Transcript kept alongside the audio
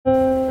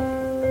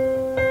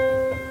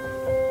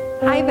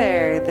Hi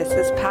there, this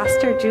is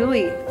Pastor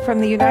Julie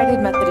from the United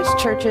Methodist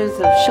Churches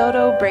of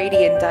Choteau,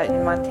 Brady, and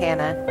Dutton,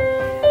 Montana.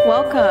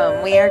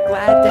 Welcome. We are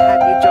glad to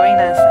have you join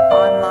us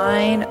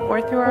online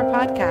or through our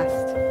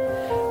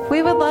podcast.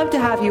 We would love to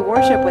have you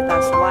worship with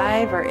us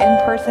live or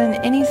in person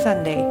any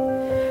Sunday.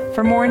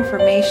 For more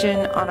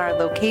information on our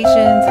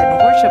locations and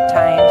worship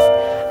times,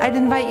 I'd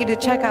invite you to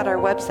check out our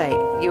website,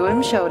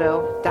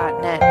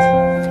 umchoteau.net.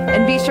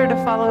 And be sure to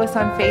follow us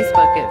on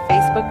Facebook at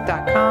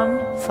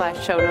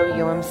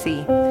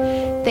facebook.com/ChoteauUMC.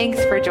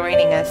 Thanks for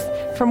joining us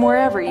from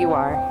wherever you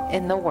are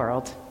in the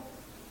world.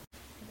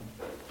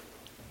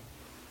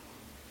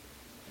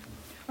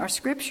 Our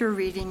scripture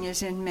reading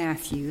is in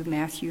Matthew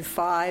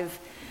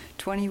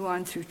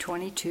 5:21 through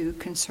 22,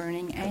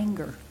 concerning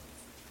anger.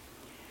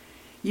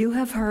 You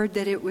have heard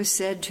that it was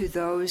said to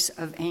those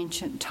of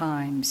ancient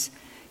times,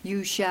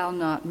 "You shall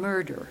not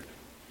murder,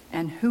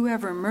 and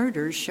whoever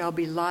murders shall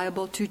be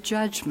liable to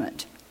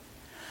judgment."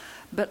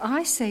 But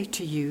I say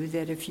to you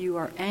that if you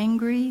are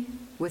angry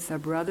with a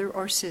brother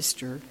or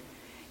sister,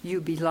 you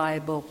be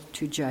liable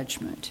to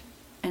judgment.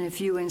 And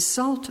if you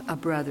insult a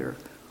brother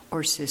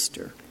or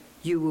sister,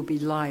 you will be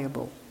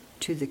liable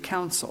to the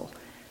council.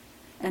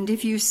 And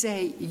if you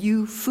say,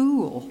 "You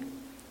fool,"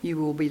 you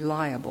will be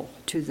liable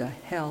to the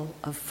hell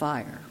of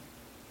fire.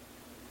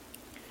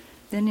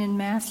 Then in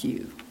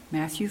Matthew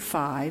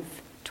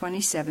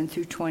 5:27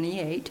 through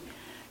 28,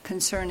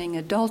 concerning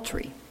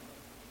adultery.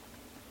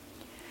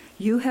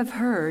 You have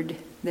heard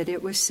that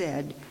it was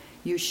said,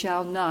 "You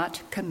shall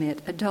not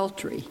commit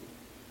adultery."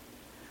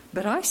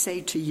 But I say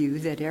to you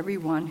that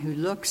everyone who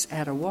looks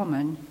at a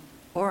woman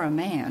or a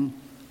man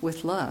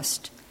with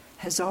lust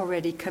has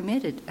already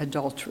committed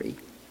adultery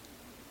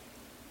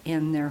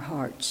in their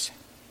hearts.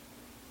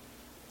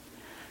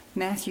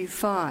 Matthew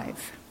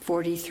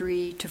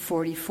 5:43 to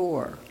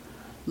 44,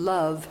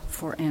 love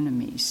for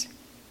enemies.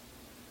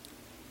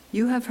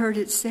 You have heard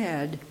it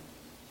said,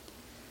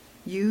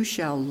 "You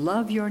shall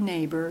love your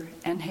neighbor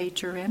and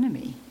hate your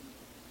enemy."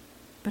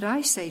 But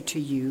I say to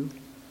you,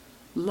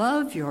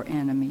 love your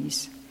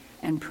enemies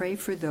and pray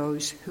for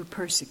those who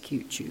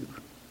persecute you.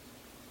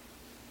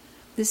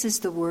 This is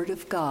the word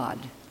of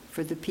God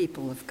for the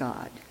people of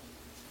God.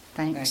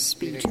 Thanks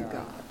be to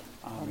God.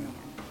 Amen.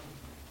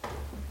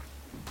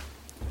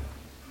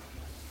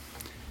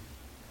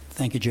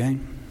 Thank you,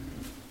 Jane.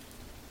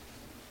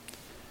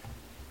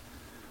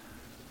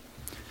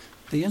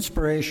 The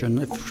inspiration,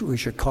 if we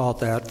should call it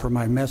that, for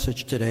my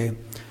message today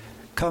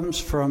comes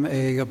from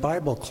a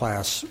Bible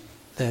class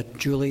that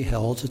Julie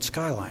held at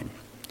Skyline.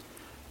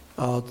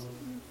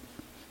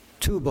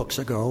 2 books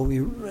ago,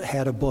 we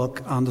had a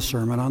book on the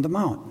Sermon on the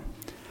Mount.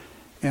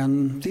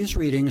 And these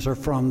readings are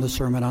from the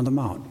Sermon on the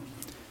Mount,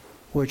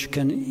 which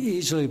can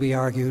easily be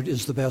argued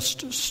is the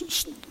best,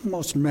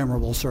 most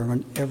memorable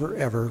sermon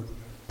ever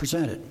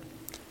presented.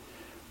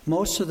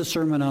 Most of the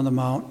Sermon on the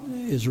Mount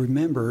is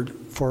remembered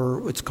for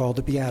what's called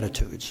the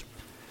Beatitudes.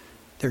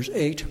 There's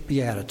 8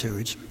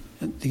 Beatitudes,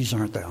 and these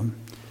aren't them.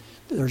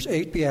 There's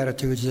 8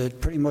 Beatitudes that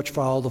pretty much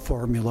follow the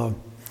formula,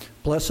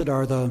 blessed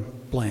are the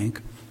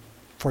blank,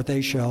 for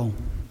they shall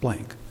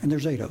blank. And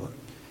there's 8 of them.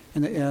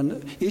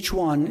 And each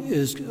one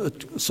is a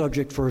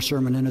subject for a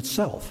sermon in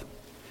itself.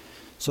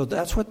 So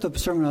that's what the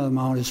Sermon on the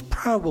Mount is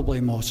probably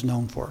most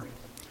known for.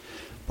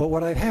 But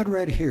what I've had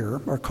read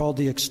here are called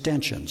the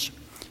extensions.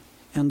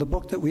 And the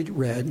book that we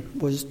read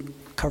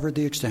covered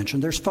the extension.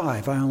 There's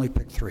 5. I only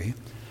picked 3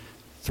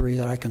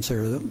 that I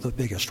consider the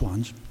biggest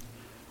ones.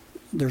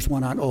 There's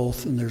one on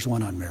oath and there's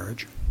one on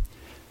marriage.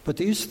 But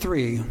these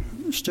 3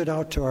 stood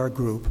out to our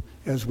group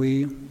as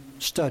we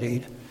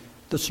studied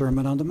the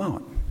Sermon on the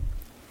Mount.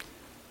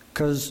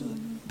 Because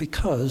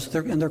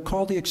they're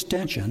called the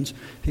extensions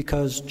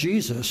because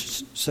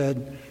Jesus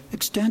said,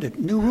 extend it,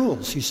 new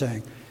rules, he's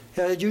saying.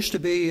 Yeah, it used to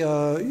be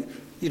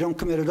you don't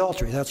commit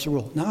adultery, that's the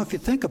rule. Now if you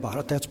think about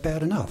it, that's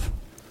bad enough.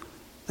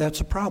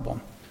 That's a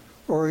problem.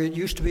 Or it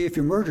used to be if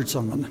you murdered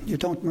someone, you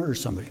don't murder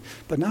somebody.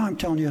 But now I'm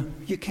telling you,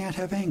 you can't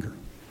have anger.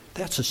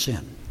 That's a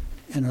sin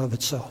in and of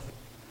itself.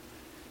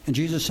 And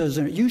Jesus says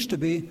it used to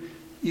be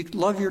you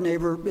love your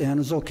neighbor and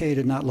it's okay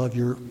to not love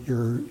your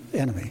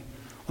enemy.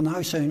 Well, now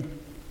he's saying,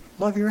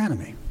 love your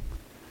enemy.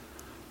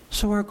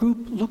 So our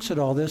group looks at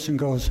all this and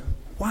goes,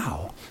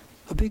 wow,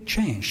 a big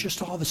change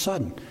just all of a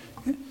sudden.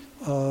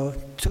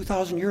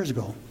 2,000 years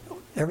ago,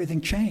 everything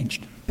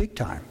changed big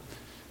time,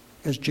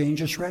 as Jane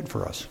just read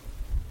for us.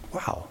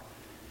 Wow.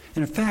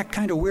 And in fact,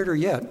 kind of weirder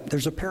yet,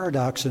 there's a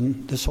paradox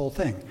in this whole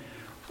thing.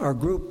 Our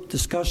group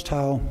discussed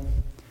how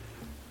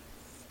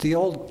the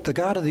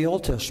God of the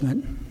Old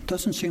Testament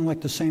doesn't seem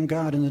like the same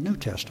God in the New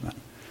Testament.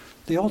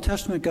 The Old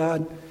Testament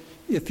God,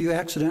 if you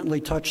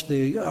accidentally touch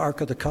the Ark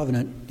of the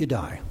Covenant, you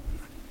die.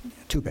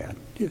 Too bad.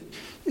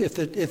 If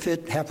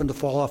it happened to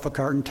fall off a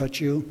cart and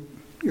touch you,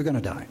 you're going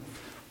to die.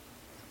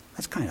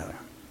 That's kind of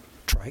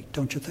trite,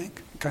 don't you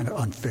think? Kind of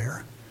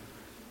unfair.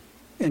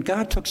 And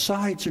God took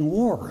sides in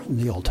war in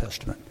the Old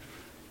Testament.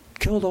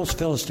 Kill those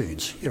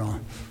Philistines,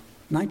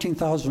 19,000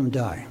 of them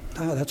die.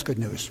 That's good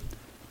news.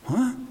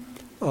 Huh?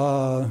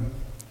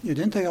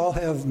 Didn't they all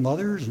have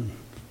mothers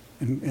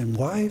and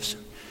wives?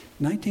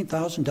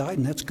 19,000 died,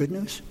 and that's good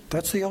news?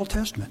 That's the Old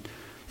Testament.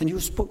 And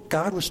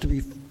God was to be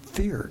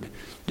feared.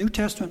 New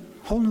Testament,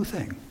 whole new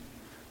thing.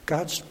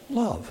 God's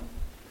love.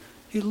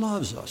 He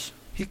loves us.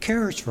 He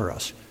cares for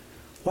us.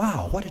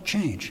 Wow, what a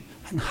change.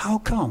 And how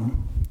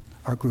come,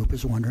 our group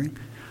is wondering,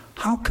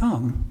 how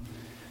come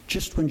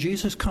just when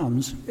Jesus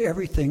comes,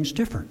 everything's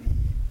different?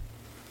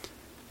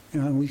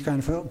 We kind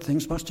of felt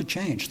things must have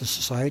changed. The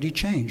society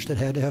changed. It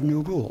had to have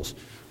new rules.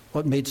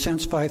 What made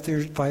sense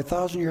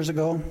 5,000 years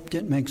ago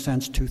didn't make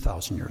sense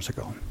 2,000 years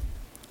ago.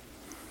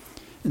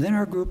 And then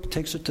our group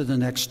takes it to the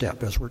next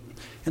step.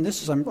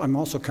 I'm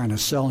also kind of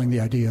selling the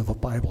idea of a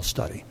Bible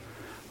study.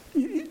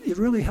 It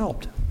really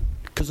helped,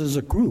 because as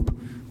a group,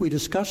 we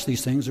discuss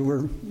these things and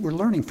we're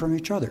learning from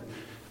each other.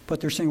 But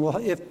they're saying, well,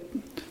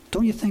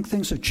 don't you think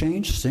things have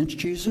changed since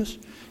Jesus?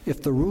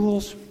 If the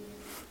rules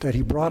that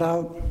he brought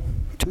out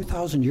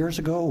 2,000 years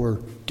ago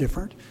were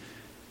different,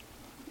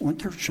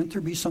 shouldn't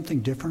there be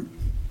something different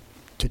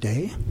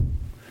today?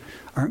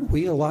 Aren't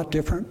we a lot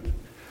different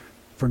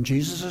from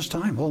Jesus'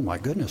 time? Oh my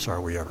goodness,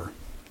 are we ever?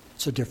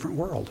 It's a different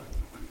world.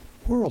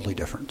 Worldly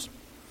difference.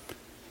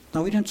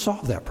 Now, we didn't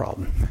solve that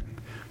problem.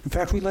 In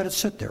fact, we let it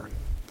sit there.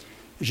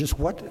 It's just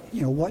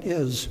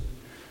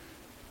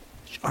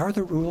are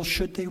the rules,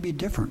 should they be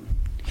different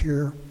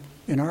here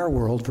in our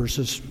world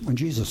versus when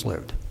Jesus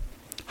lived?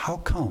 How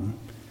come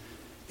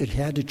it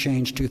had to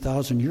change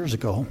 2,000 years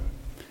ago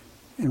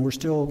and we're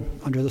still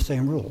under the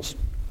same rules?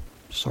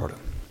 Sort of.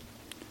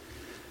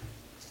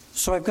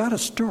 So I've got a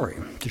story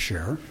to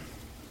share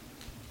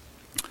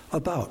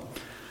about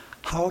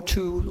how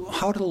to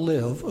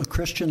live a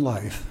Christian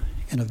life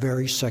in a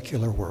very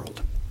secular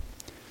world.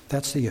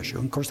 That's the issue.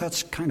 And of course,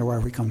 that's kind of why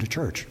we come to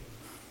church,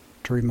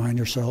 to remind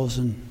ourselves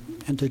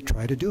and to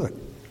try to do it.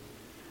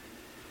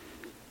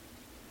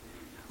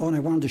 Oh, and I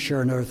wanted to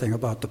share another thing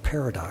about the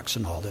paradox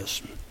in all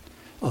this,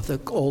 of the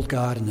old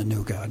God and the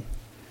new God.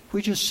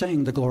 We just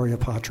sang the Gloria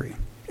Patri,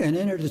 and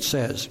in it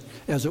says,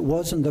 as it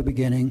was in the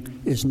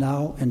beginning, is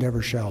now, and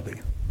ever shall be.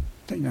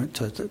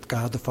 To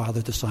God the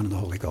Father, the Son, and the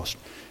Holy Ghost.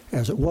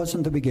 As it was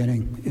in the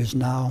beginning, is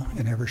now,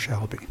 and ever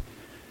shall be.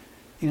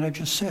 And I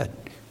just said,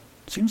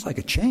 it seems like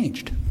it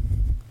changed.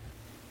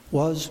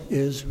 Was,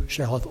 is,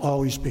 shall it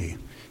always be.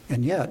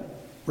 And yet,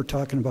 we're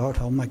talking about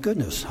how, my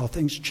goodness, how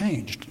things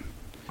changed.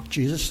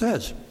 Jesus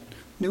says,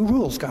 new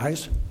rules,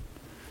 guys.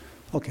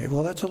 Okay,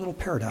 well, that's a little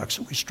paradox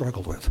that we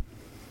struggled with.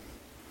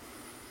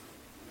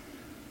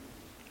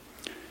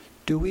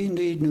 Do we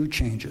need new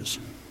changes?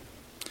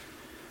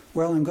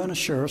 Well, I'm going to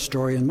share a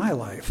story in my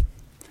life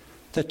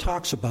that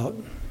talks about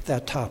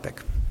that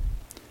topic.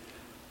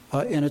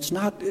 And it's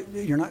not,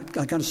 I'm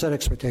going to set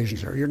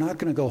expectations here. You're not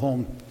going to go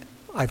home,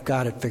 I've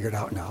got it figured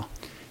out now.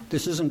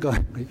 This isn't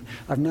going,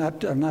 I'm not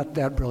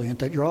that brilliant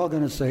that you're all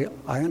going to say,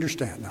 I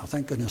understand now.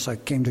 Thank goodness I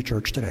came to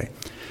church today.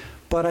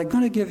 But I'm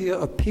going to give you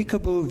a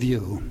peekaboo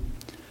view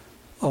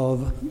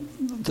of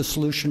the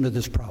solution to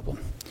this problem.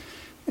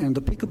 And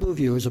the peekaboo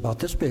view is about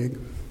this big,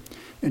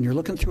 and you're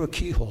looking through a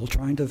keyhole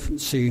trying to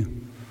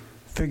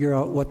figure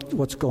out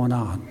what's going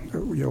on.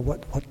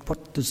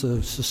 What does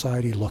the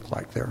society look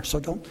like there? So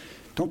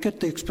don't get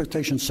the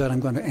expectation set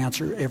I'm going to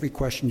answer every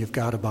question you've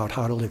got about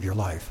how to live your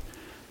life.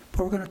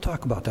 But we're going to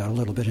talk about that a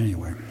little bit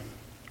anyway.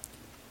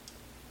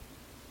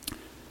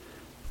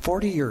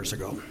 40 years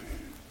ago,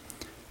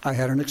 I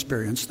had an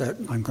experience that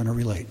I'm going to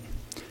relate.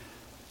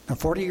 Now,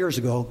 40 years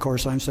ago, of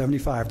course, I'm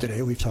 75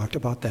 today. We've talked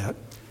about that.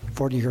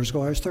 40 years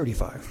ago, I was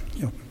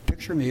 35.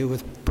 Picture me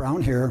with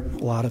brown hair,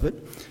 a lot of it,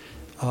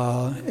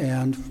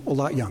 and a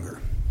lot younger.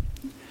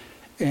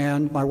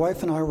 And my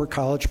wife and I were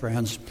college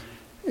friends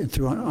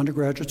through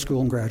undergraduate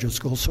school and graduate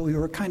school, so we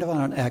were kind of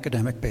on an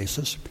academic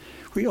basis.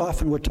 We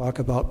often would talk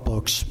about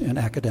books and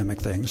academic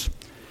things.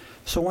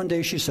 So one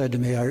day she said to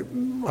me,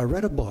 I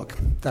read a book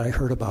that I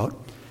heard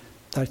about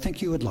that I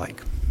think you would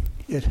like.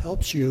 It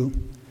helps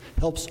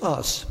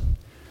us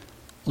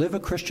live a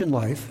Christian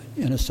life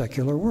in a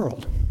secular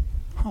world.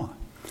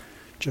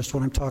 Just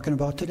what I'm talking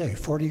about today.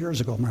 40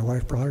 years ago, my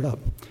wife brought it up.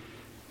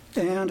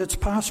 And it's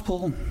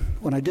possible,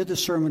 when I did the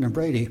sermon in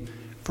Brady,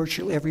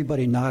 virtually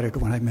everybody nodded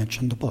when I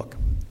mentioned the book.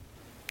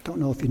 Don't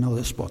know if you know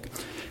this book.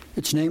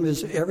 Its name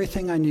is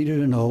Everything I Needed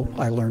to Know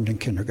I Learned in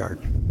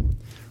Kindergarten,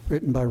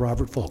 written by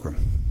Robert Fulghum.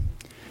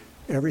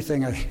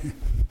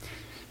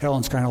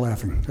 Helen's kind of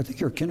laughing. I think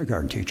you're a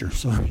kindergarten teacher.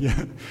 So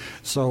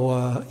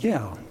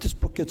this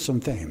book gets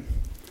some fame.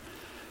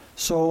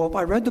 So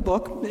I read the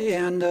book,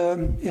 and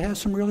it has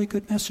some really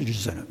good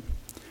messages in it.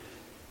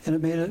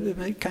 And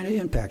it kind of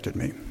impacted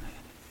me.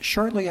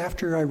 Shortly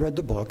after I read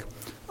the book,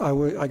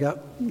 I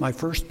got my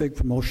first big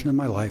promotion in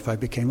my life. I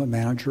became a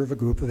manager of a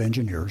group of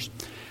engineers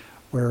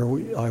where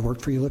I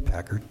worked for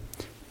Hewlett-Packard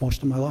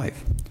most of my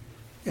life.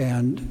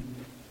 And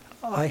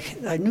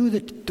I knew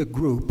that the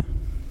group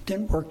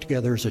didn't work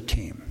together as a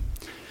team.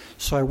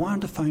 So I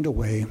wanted to find a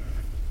way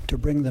to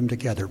bring them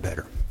together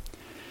better.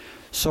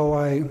 So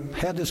I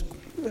had this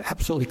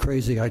absolutely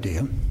crazy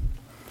idea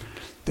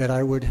that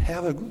I would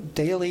have a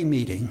daily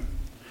meeting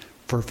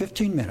for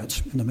 15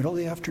 minutes in the middle of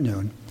the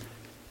afternoon,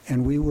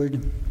 and we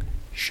would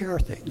share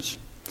things.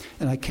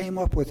 And I came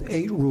up with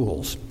 8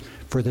 rules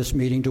for this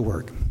meeting to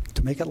work,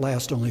 to make it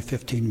last only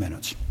 15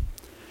 minutes.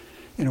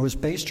 And it was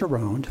based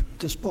around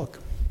this book.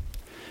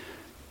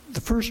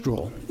 The first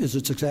rule is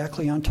it's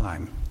exactly on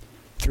time,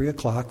 3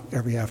 o'clock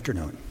every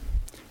afternoon.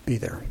 Be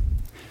there.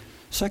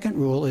 Second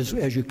rule is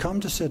as you come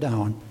to sit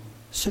down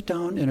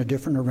in a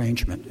different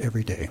arrangement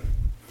every day.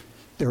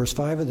 There was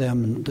 5 of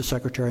them, and the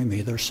secretary and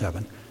me, there's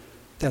 7.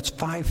 That's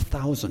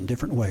 5,000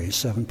 different ways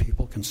 7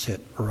 people can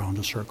sit around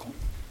a circle.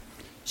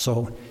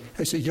 So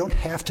I said, you don't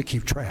have to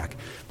keep track,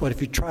 but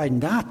if you try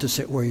not to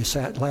sit where you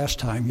sat last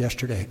time,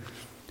 yesterday,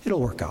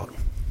 it'll work out.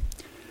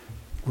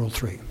 Rule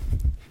 3.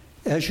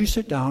 As you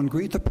sit down,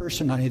 greet the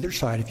person on either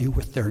side of you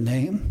with their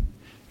name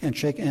and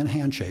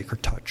handshake or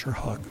touch or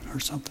hug or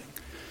something.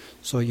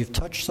 So you've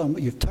touched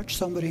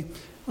somebody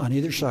on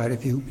either side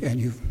of you, and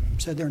you've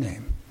said their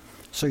name.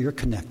 So you're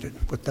connected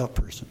with that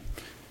person.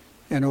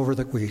 And over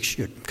the weeks,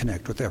 you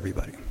connect with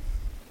everybody.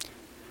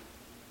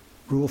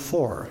 Rule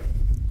 4.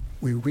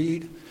 We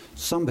read,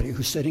 somebody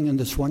who's sitting in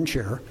this one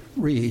chair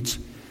reads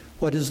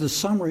what is the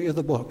summary of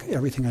the book,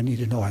 Everything I Need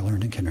to Know I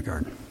Learned in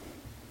Kindergarten.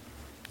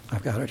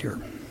 I've got it here.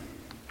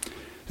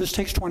 This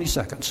takes 20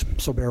 seconds,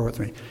 so bear with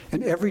me.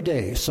 And every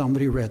day,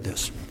 somebody read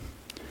this.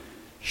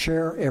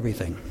 Share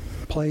everything.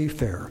 Play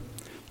fair.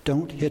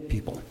 Don't hit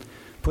people.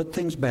 Put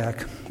things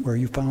back where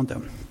you found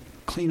them.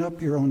 Clean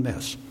up your own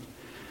mess.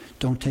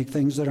 Don't take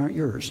things that aren't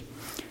yours.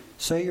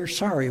 Say you're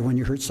sorry when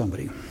you hurt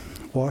somebody.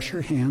 Wash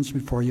your hands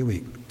before you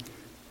eat.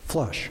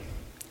 Flush.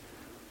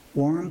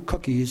 Warm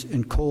cookies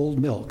and cold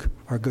milk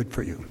are good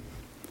for you.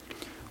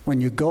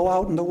 When you go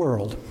out in the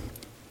world,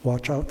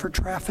 watch out for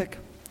traffic,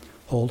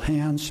 hold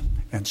hands,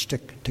 and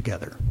stick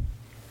together.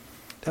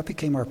 That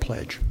became our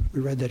pledge. We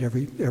read that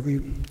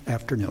every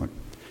afternoon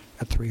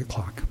at 3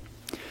 o'clock.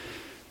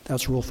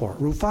 That's Rule 4.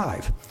 Rule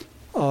 5.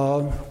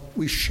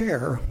 We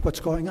share what's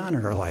going on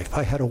in our life.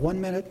 I had a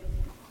 1-minute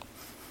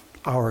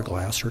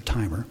hourglass or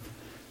timer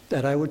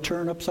that I would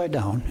turn upside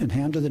down and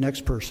hand to the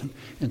next person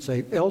and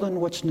say,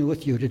 Eldon, what's new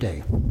with you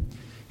today?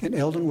 And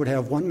Eldon would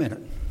have 1 minute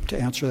to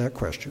answer that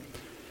question.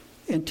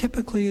 And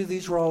typically,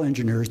 these were all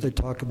engineers that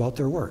talked about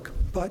their work.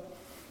 But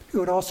it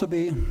would also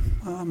be,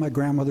 my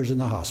grandmother's in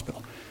the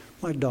hospital.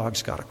 My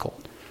dog's got a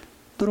cold.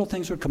 Little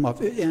things would come up.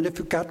 And if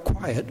it got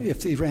quiet,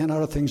 if they ran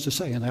out of things to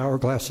say and the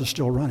hourglass is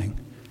still running,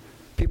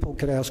 people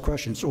could ask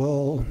questions.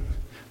 Well,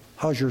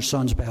 how's your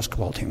son's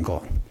basketball team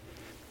going?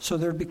 So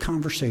there'd be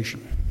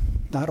conversation,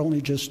 not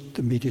only just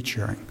immediate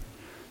sharing.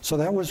 So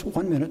that was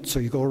 1 minute, so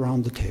you go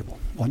around the table,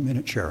 1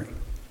 minute sharing.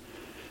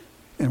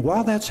 And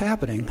while that's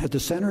happening, at the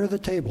center of the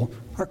table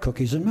are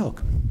cookies and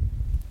milk.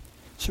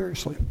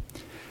 Seriously.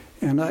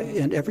 And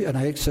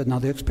I said, now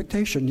the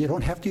expectation, you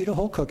don't have to eat a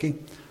whole cookie.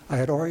 I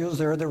had Oreos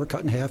there that were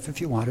cut in half if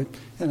you wanted,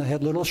 and I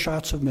had little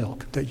shots of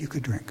milk that you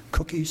could drink,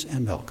 cookies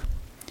and milk.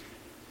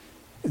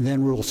 And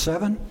then Rule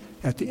 7,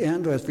 at the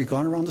end, as we've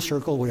gone around the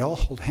circle, we all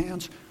hold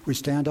hands, we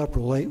stand up,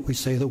 Rule 8, we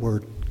say the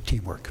word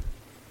teamwork.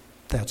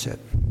 That's it.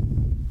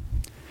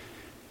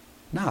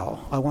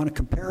 Now, I want to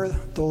compare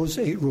those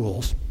 8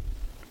 rules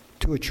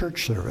to a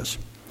church service.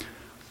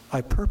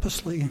 I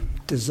purposely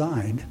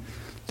designed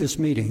this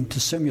meeting to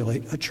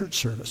simulate a church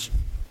service.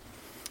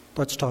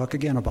 Let's talk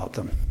again about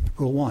them.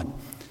 Rule 1.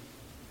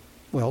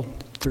 Well,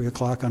 3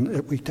 o'clock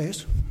on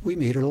weekdays. We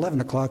meet at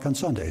 11 o'clock on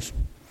Sundays.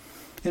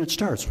 And it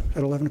starts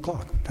at 11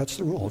 o'clock. That's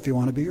the rule. If you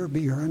want to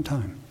be here on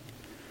time.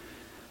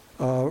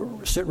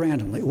 Sit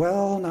randomly.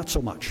 Well, not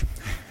so much.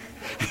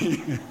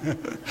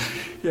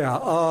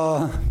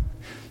 Yeah,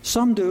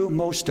 some do,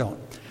 most don't.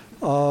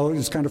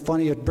 It's kind of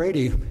funny at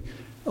Brady,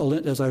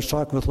 as I was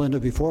talking with Linda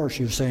before,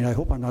 she was saying, I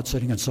hope I'm not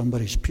sitting in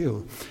somebody's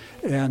pew.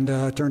 And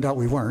it turned out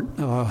we weren't,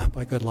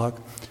 by good luck.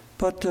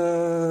 But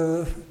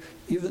I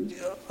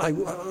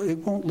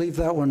won't leave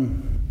that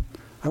one.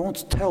 I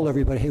won't tell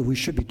everybody, hey, we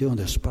should be doing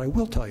this. But I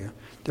will tell you,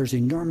 there's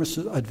enormous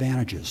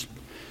advantages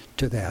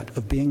to that,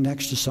 of being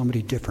next to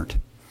somebody different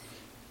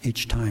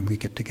each time we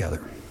get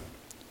together.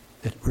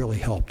 It really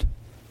helped.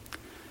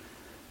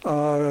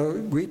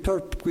 Greet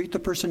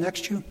the person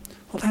next to you.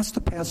 Well, that's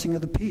the passing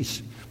of the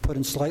peace, put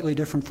in slightly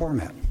different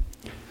format.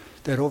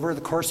 That over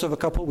the course of a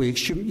couple of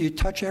weeks, you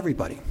touch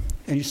everybody,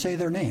 and you say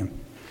their name.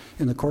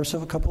 In the course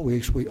of a couple of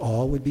weeks, we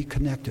all would be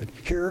connected.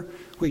 Here,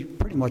 we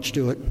pretty much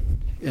do it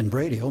in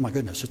Brady. Oh, my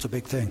goodness, it's a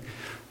big thing.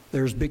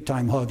 There's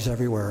big-time hugs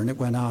everywhere, and it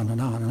went on and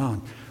on and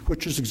on,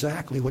 which is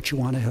exactly what you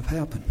want to have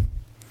happen.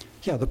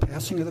 Yeah, the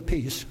passing of the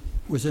peace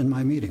was in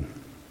my meeting.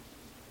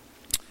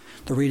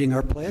 The reading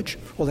our pledge,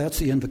 well, that's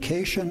the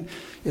invocation.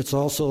 It's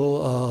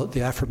also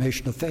the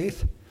affirmation of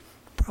faith.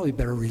 Probably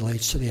better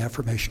relates to the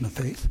affirmation of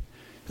faith.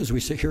 As we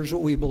say, here's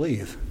what we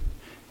believe.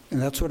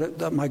 And that's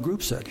what my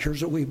group said.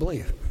 Here's what we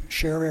believe.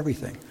 Share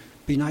everything.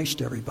 Be nice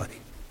to everybody.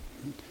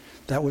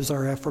 That was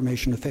our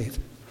affirmation of faith.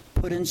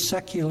 Put in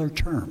secular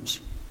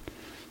terms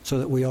so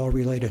that we all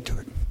related to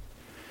it.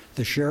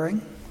 The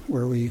sharing,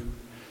 where we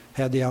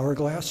had the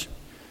hourglass,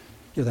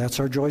 that's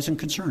our joys and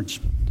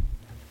concerns.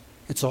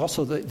 It's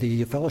also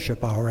the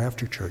fellowship hour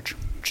after church,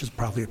 which is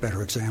probably a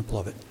better example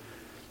of it.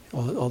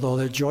 Although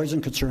the joys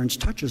and concerns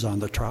touches on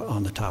the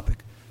topic,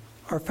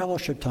 Our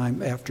fellowship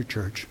time after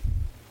church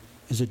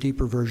is a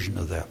deeper version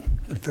of that,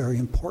 a very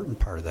important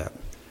part of that.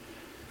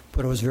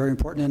 But it was very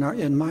important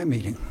in my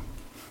meeting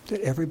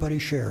that everybody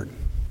shared.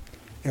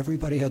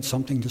 Everybody had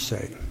something to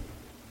say.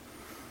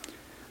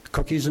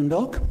 Cookies and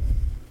milk,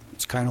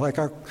 it's kind of like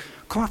our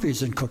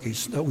coffees and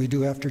cookies that we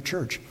do after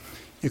church.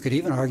 You could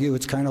even argue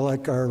it's kind of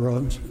like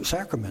our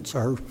sacraments,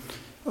 our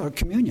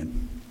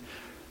communion,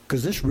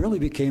 because this really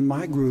became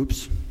my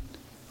group's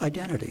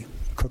identity,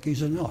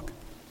 cookies and milk.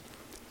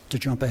 To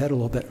jump ahead a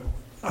little bit,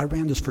 I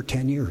ran this for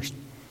 10 years,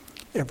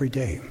 every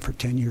day for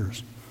 10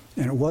 years,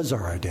 and it was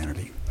our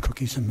identity,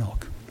 cookies and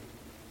milk.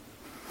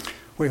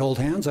 We hold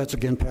hands, that's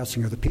again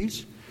passing of the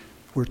peace.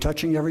 We're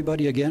touching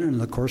everybody again, and in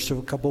the course of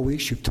a couple of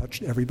weeks, you've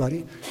touched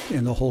everybody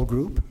in the whole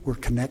group. We're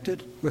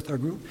connected with our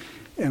group,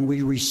 and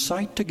we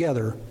recite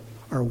together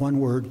our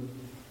one-word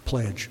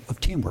pledge of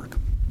teamwork.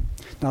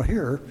 Now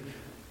here,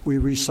 we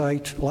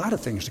recite a lot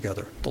of things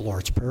together. The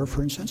Lord's Prayer,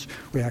 for instance.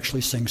 We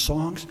actually sing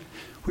songs.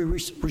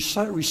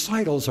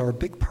 Recitals are a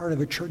big part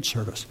of a church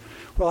service.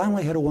 Well, I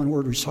only had a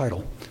one-word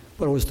recital,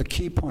 but it was the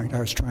key point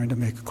I was trying to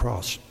make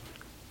across.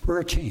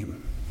 We're a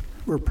team.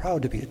 We're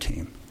proud to be a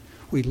team.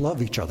 We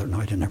love each other. Now,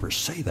 I didn't ever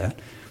say that,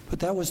 but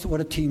that was what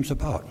a team's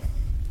about.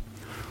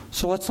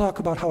 So let's talk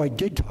about how I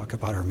did talk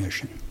about our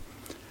mission.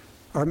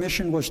 Our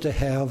mission was to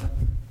have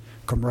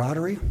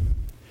camaraderie,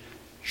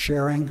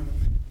 sharing,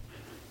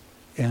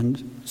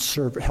 and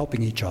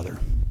helping each other.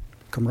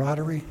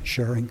 Camaraderie,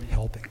 sharing,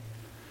 helping.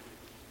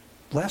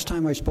 Last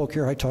time I spoke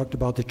here, I talked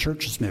about the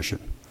church's mission.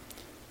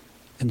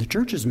 And the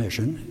church's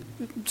mission,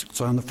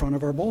 it's on the front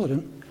of our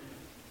bulletin,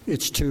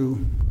 it's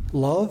to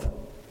love,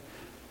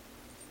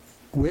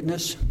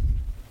 witness,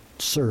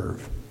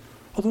 serve.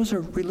 Well, those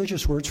are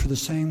religious words for the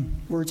same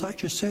words I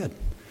just said.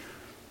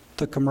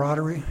 The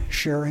camaraderie,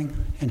 sharing,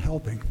 and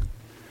helping.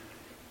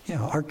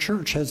 Yeah, our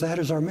church has that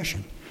as our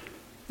mission.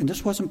 And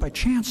this wasn't by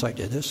chance I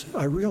did this.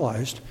 I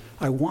realized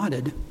I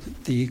wanted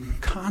the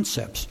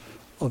concepts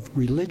of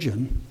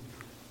religion,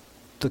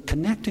 the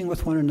connecting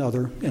with one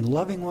another and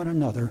loving one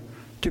another,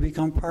 to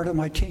become part of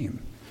my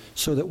team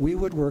so that we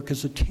would work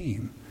as a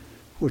team,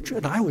 which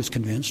I was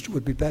convinced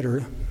would be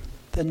better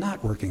than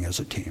not working as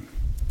a team.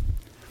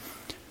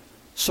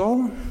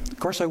 So, of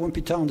course, I wouldn't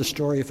be telling the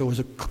story if it was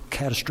a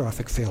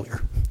catastrophic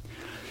failure.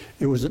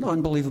 It was an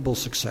unbelievable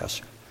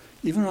success.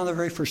 Even on the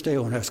very first day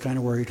when I was kind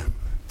of worried,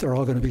 they're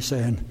all going to be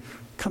saying,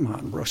 come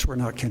on, Brooks, we're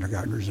not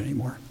kindergartners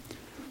anymore.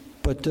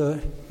 But,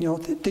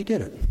 they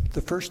did it.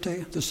 The first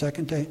day, the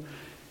second day.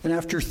 And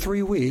after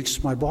 3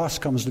 weeks, my boss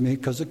comes to me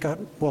because it got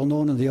well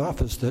known in the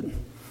office that,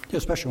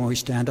 especially when we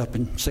stand up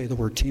and say the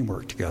word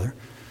teamwork together.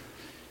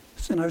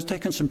 And I was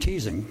taking some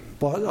teasing.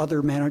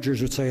 Other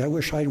managers would say, I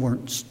wish I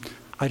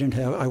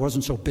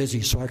wasn't so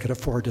busy so I could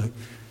afford to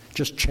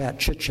just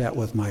chit-chat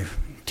with my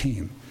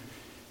team.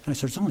 And I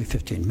said, it's only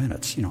 15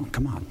 minutes,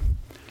 come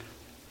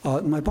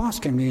on. My boss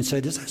came to me and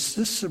said,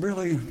 this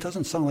really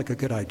doesn't sound like a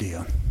good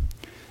idea.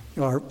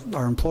 Our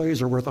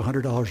employees are worth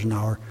 $100 an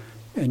hour,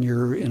 and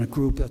you're in a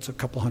group that's a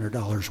couple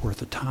 $100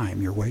 worth of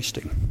time you're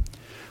wasting.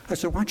 I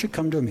said, why don't you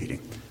come to a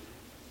meeting?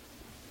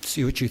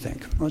 See what you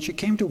think. Well, she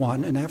came to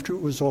one, and after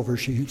it was over,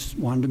 she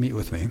wanted to meet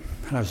with me.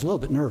 And I was a little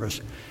bit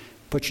nervous.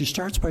 But she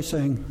starts by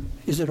saying,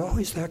 is it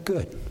always that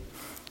good?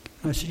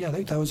 And I said, yeah,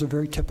 that was a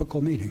very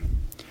typical meeting.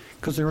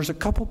 Because there was a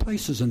couple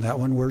places in that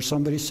one where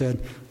somebody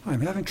said,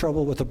 I'm having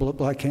trouble with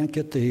I can't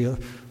get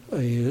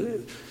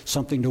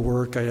something to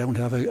work. I don't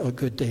have a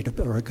good data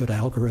or a good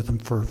algorithm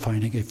for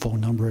finding a phone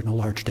number in a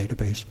large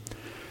database.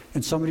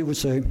 And somebody would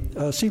say,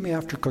 see me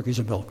after cookies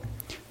and milk.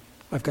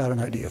 I've got an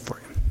idea for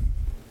you.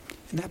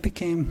 And that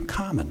became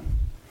common,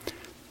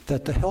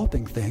 that the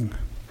helping thing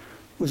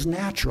was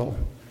natural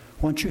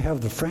once you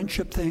have the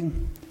friendship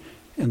thing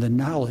and the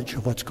knowledge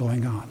of what's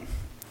going on.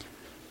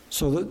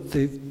 So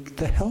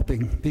the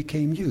helping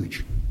became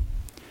huge.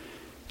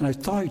 And I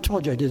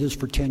told you I did this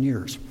for 10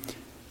 years.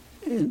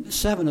 In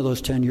 7 of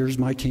those 10 years,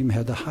 my team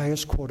had the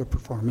highest quota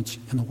performance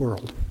in the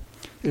world.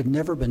 It had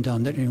never been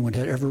done that anyone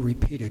had ever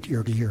repeated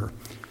year to year.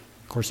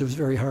 Of course, it was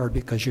very hard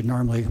because you'd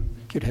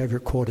have your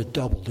quota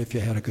doubled if you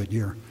had a good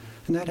year.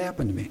 And that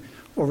happened to me.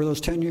 Over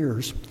those 10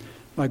 years,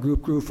 my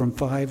group grew from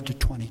 5 to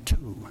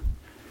 22.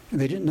 And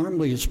they didn't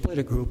normally split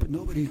a group, but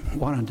nobody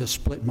wanted to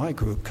split my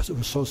group because it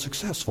was so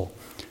successful.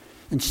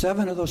 In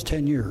 7 of those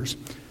 10 years,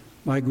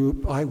 my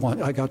group, I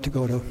got to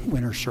go to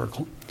Winter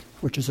Circle,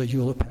 which is a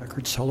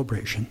Hewlett-Packard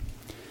celebration.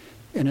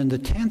 And in the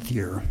 10th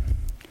year,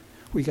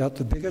 we got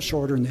the biggest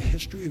order in the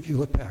history of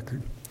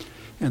Hewlett-Packard,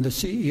 and the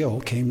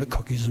CEO came to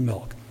Cookies and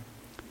Milk,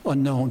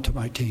 unknown to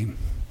my team.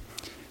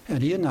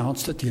 And he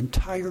announced that the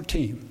entire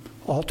team,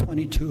 all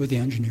 22 of the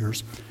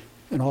engineers,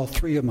 and all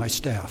 3 of my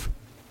staff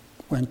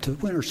went to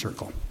Winter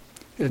Circle.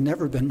 It had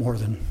never been more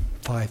than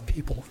 5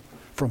 people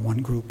from one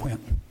group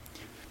went.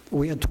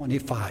 We had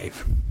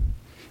 25,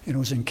 and it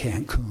was in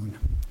Cancun.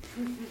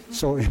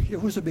 So it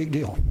was a big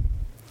deal.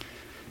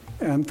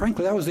 And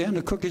frankly, that was the end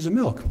of Cookies and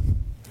Milk.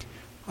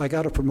 I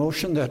got a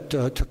promotion that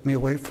took me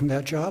away from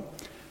that job,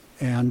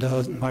 and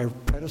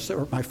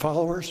my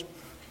followers,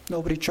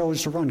 nobody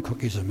chose to run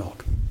Cookies and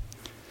Milk.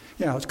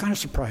 Yeah, it's kind of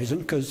surprising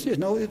because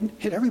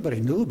everybody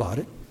knew about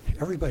it.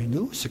 Everybody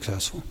knew it was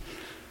successful.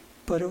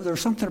 But there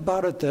was something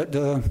about it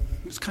that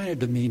was kind of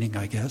demeaning,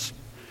 I guess.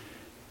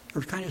 It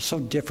was kind of so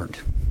different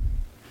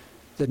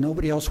that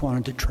nobody else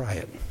wanted to try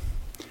it.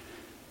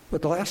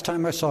 But the last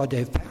time I saw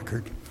Dave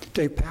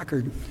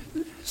Packard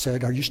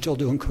said, "Are you still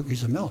doing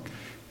cookies and milk?"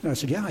 And I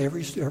said, "Yeah,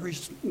 every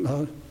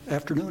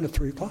afternoon at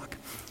 3 o'clock."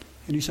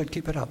 And he said,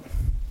 "Keep it up."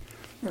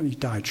 And he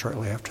died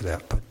shortly after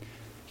that. But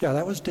yeah,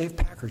 that was Dave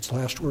Packard's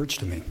last words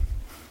to me.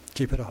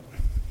 Keep it up.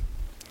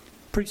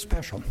 Pretty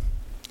special.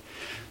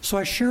 So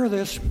I share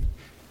this.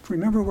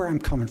 Remember where I'm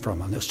coming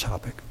from on this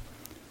topic.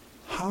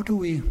 How do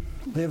we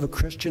live a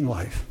Christian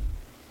life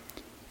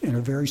in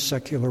a very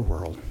secular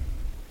world?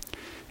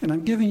 And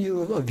I'm giving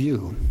you a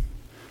view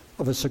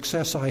of a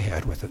success I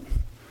had with it.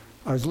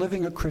 I was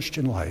living a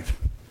Christian life.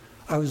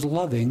 I was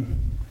loving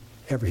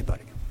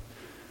everybody.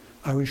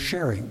 I was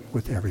sharing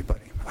with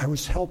everybody. I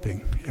was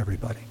helping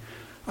everybody.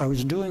 I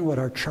was doing what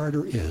our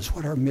charter is,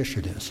 what our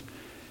mission is.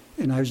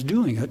 And I was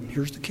doing it,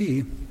 here's the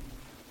key,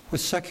 with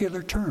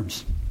secular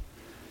terms.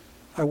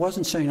 I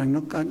wasn't saying,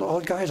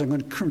 guys, I'm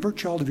going to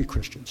convert you all to be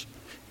Christians.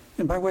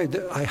 And by the way,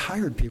 I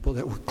hired people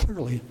that were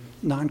clearly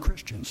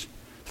non-Christians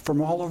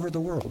from all over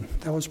the world.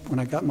 That was when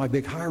I got my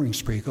big hiring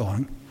spree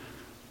going.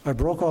 I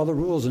broke all the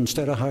rules.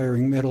 Instead of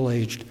hiring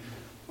middle-aged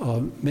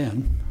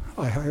men,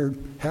 I hired,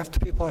 half the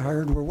people I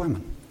hired were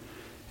women.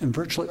 And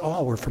virtually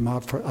all were from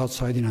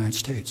outside the United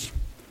States.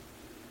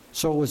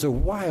 So it was a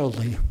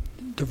wildly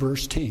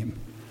diverse team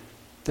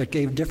that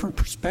gave different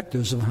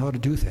perspectives of how to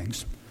do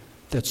things,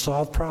 that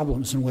solved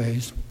problems in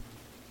ways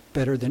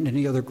better than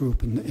any other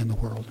group in the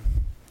world.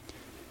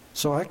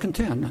 So I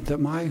contend that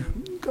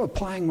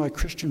applying my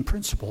Christian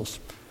principles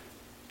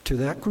to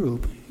that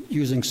group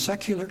using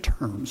secular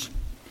terms,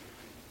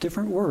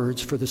 different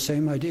words for the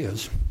same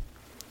ideas,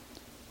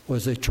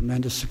 was a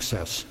tremendous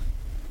success.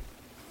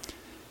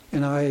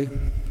 And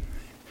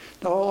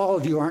all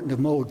of you aren't in the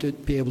mode to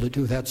be able to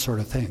do that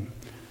sort of thing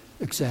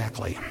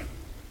exactly.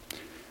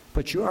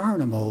 But you are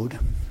in a mode,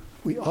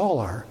 we all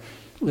are,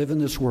 live in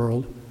this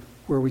world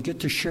where we get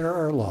to share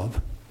our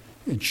love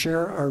and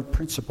share our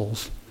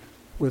principles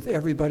with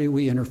everybody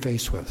we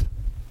interface with.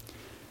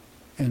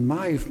 And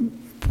my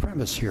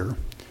premise here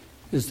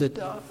is that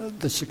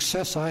the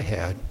success I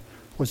had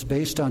was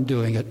based on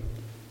doing it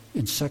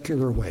in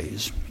secular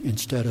ways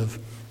instead of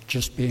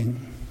just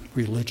being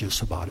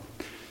religious about it,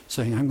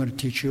 saying, I'm going to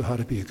teach you how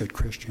to be a good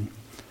Christian.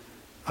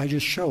 I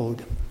just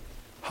showed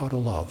how to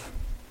love,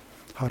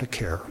 how to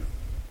care,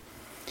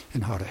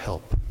 and how to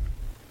help.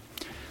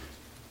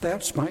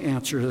 That's my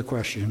answer to the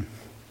question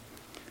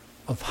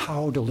of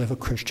how to live a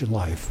Christian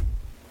life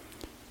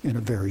in a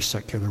very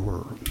secular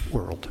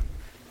world.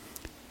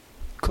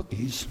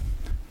 Cookies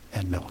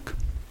and milk.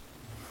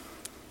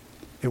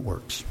 It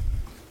works.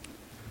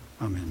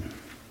 Amen.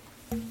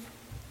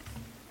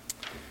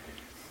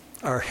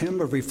 Our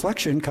hymn of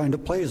reflection kind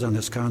of plays on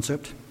this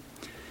concept.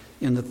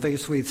 In the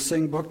Faith We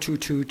Sing book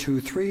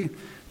 2223,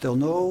 they'll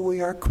know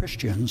we are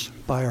Christians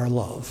by our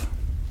love.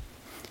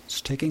 It's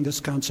taking this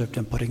concept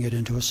and putting it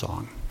into a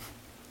song.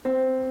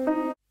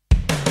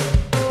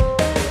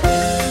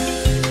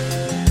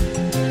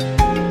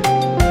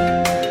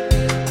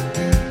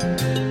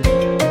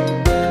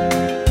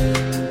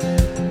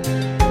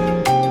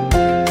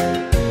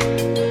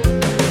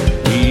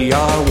 We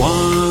are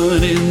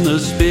one in the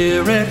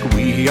Spirit,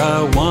 we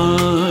are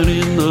one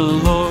in the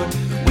Lord.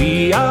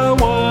 We are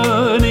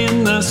one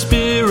in the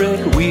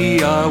Spirit,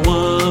 we are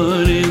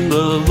one in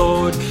the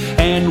Lord.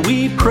 And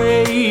we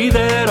pray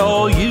that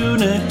all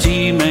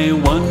unity may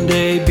one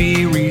day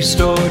be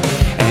restored.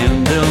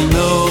 And they'll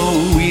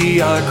know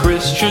we are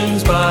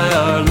Christians by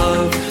our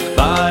love,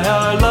 by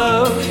our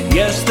love.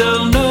 Yes,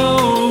 they'll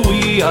know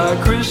we are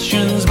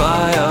Christians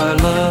by our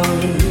love.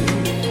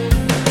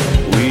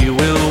 We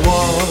will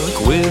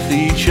walk with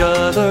each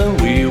other,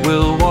 we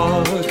will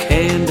walk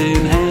hand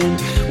in hand.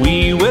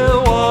 We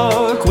will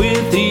walk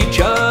with each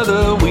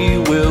other, we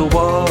will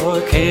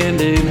walk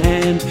hand in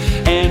hand.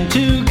 And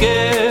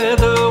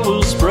together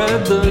we'll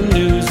spread the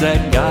news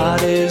that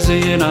God is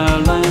in our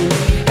land.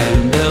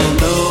 And they'll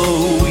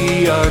know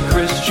we are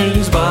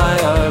Christians by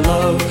our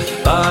love,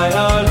 by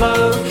our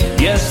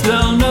love. Yes,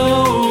 they'll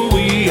know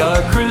we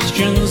are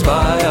Christians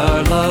by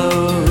our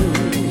love.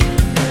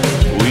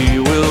 We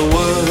will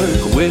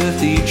work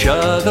with each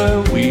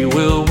other, we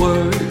will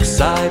work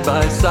side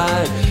by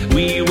side.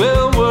 We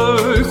will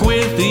work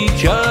with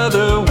each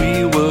other,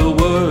 we will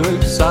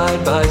work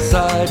side by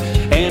side.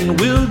 And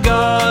we'll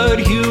guard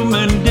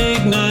human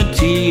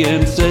dignity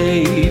and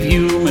save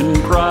human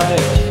pride.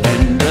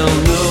 And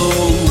they'll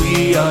know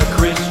we are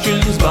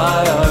Christians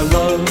by our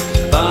love,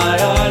 by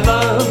our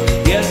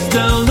love. Yes,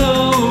 they'll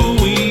know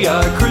we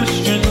are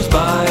Christians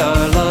by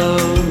our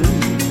love.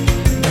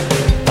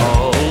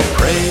 All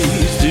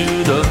praise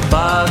to the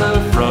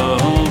Father from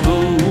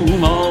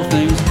whom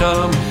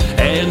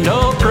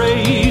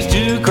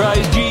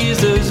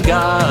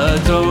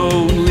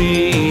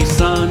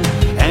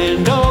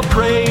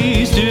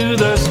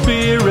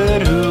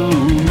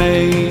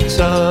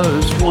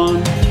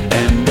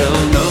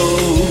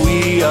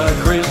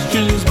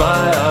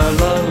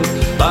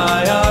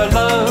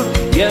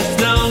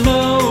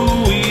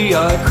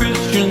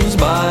Christians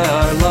by